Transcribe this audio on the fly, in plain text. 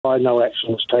why no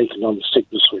action was taken on the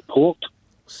Cygnus report.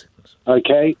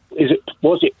 Okay,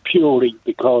 was it purely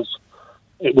because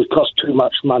it would cost too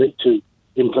much money to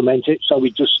implement it, so we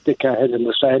just stick our head in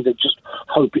the sand and just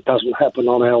hope it doesn't happen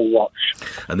on our watch?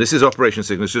 And this is Operation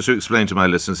Cygnus. Just to explain to my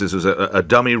listeners, this was a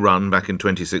dummy run back in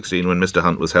 2016 when Mr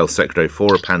Hunt was Health Secretary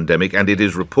for a pandemic, and it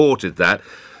is reported that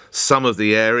some of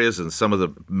the areas and some of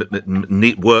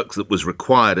the work that was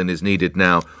required and is needed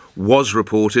now was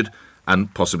reported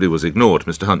and possibly was ignored.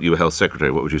 Mr Hunt, you were Health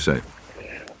Secretary. What would you say?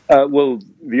 Well,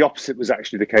 the opposite was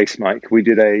actually the case, Mike. We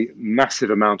did a massive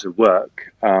amount of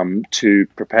work to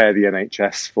prepare the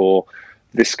NHS for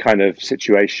this kind of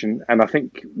situation. And I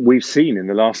think we've seen in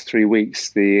the last 3 weeks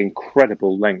the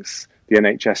incredible lengths the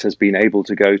NHS has been able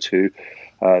to go to.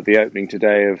 The opening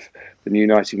today of the new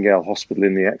Nightingale Hospital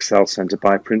in the Excel Centre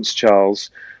by Prince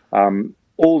Charles.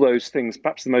 All those things,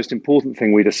 perhaps the most important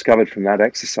thing we discovered from that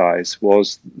exercise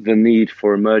was the need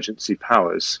for emergency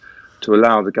powers to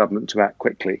allow the government to act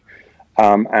quickly.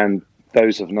 And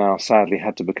those have now sadly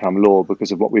had to become law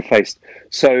because of what we faced.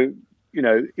 So, you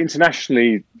know,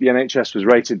 internationally, the NHS was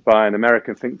rated by an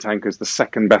American think tank as the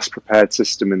second best prepared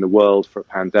system in the world for a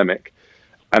pandemic.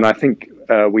 And I think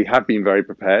we have been very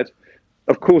prepared.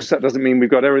 Of course, that doesn't mean we've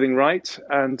got everything right.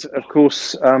 And of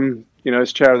course, you know,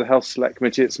 as chair of the Health Select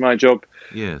Committee, it's my job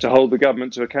to hold the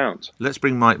government to account. Let's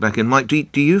bring Mike back in. Mike,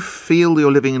 do you feel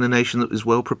you're living in a nation that is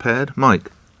well prepared?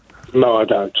 Mike? No, I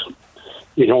don't.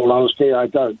 In all honesty, I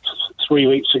don't. 3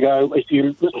 weeks ago, if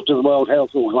you listen to the World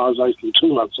Health Organization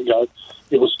 2 months ago,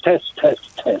 it was test,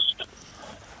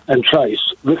 and trace.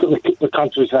 Look at the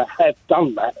countries that have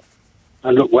done that,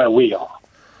 and look where we are.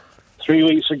 3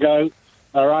 weeks ago,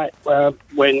 all right,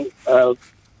 when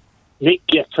Nick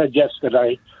said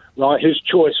yesterday, right, his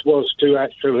choice was to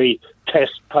actually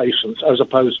test patients as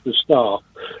opposed to staff.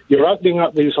 You're opening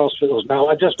up these hospitals now.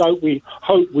 I just hope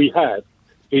we have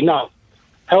enough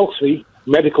healthy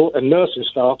medical and nursing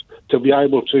staff to be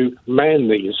able to man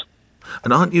these.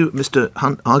 And aren't you, Mr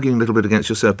Hunt, arguing a little bit against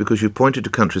yourself because you've pointed to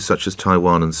countries such as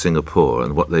Taiwan and Singapore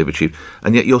and what they've achieved,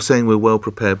 and yet you're saying we're well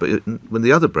prepared, but in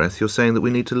the other breath you're saying that we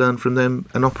need to learn from them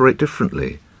and operate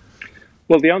differently?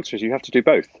 Well, the answer is you have to do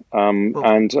both.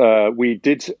 We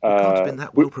did... You can't have been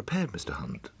that well prepared, Mr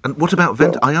Hunt. And what about...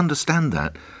 I understand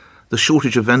that. The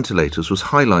shortage of ventilators was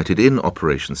highlighted in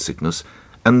Operation Cygnus,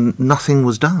 and nothing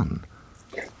was done.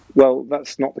 Well,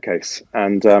 that's not the case.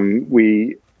 And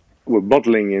we were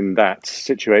modelling in that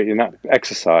situation, in that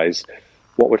exercise,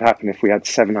 what would happen if we had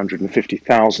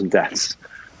 750,000 deaths.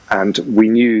 And we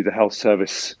knew the health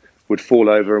service would fall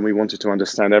over, and we wanted to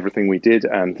understand everything we did.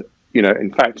 And, you know,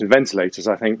 in fact, in ventilators,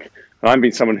 I think, and I've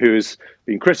been someone who has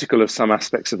been critical of some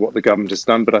aspects of what the government has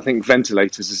done, but I think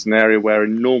ventilators is an area where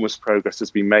enormous progress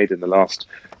has been made in the last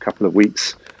couple of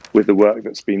weeks, with the work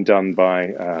that's been done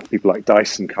by people like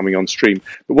Dyson coming on stream.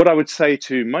 But what I would say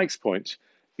to Mike's point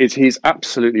is he's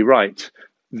absolutely right.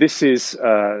 This is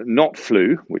not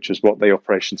flu, which is what the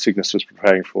Operation Cygnus was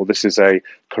preparing for. This is a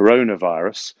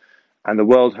coronavirus. And the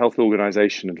World Health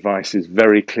Organization advice is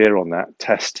very clear on that.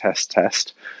 Test.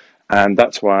 And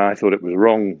that's why I thought it was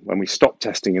wrong when we stopped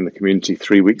testing in the community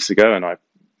 3 weeks ago. And I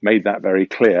made that very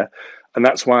clear. And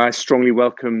that's why I strongly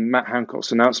welcome Matt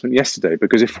Hancock's announcement yesterday,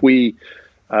 because if we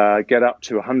get up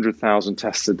to 100,000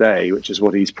 tests a day, which is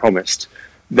what he's promised,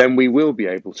 then we will be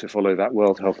able to follow that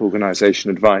World Health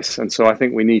Organization advice. And so I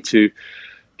think we need to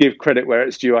give credit where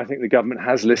it's due. I think the government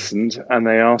has listened, and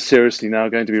they are seriously now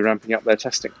going to be ramping up their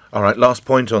testing. All right, last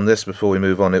point on this before we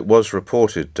move on. It was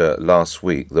reported last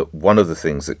week that one of the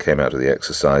things that came out of the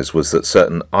exercise was that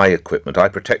certain eye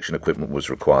protection equipment was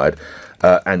required,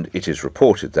 and it is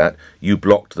reported that you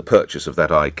blocked the purchase of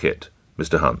that eye kit.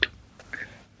 Mr Hunt?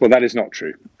 Well, that is not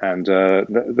true. And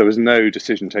there was no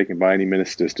decision taken by any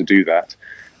ministers to do that.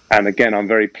 And again, I'm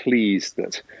very pleased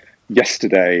that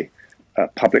yesterday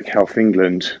Public Health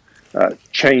England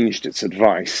changed its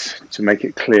advice to make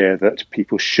it clear that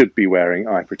people should be wearing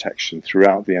eye protection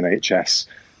throughout the NHS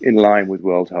in line with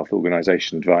World Health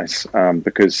Organization advice.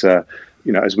 Because,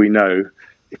 you know, as we know,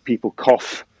 if people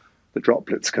cough, the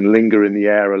droplets can linger in the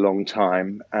air a long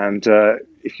time. And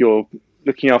if you're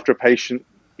looking after a patient,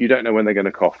 you don't know when they're going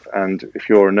to cough. And if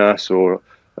you're a nurse or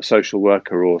a social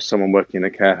worker or someone working in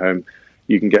a care home,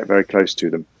 you can get very close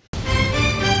to them.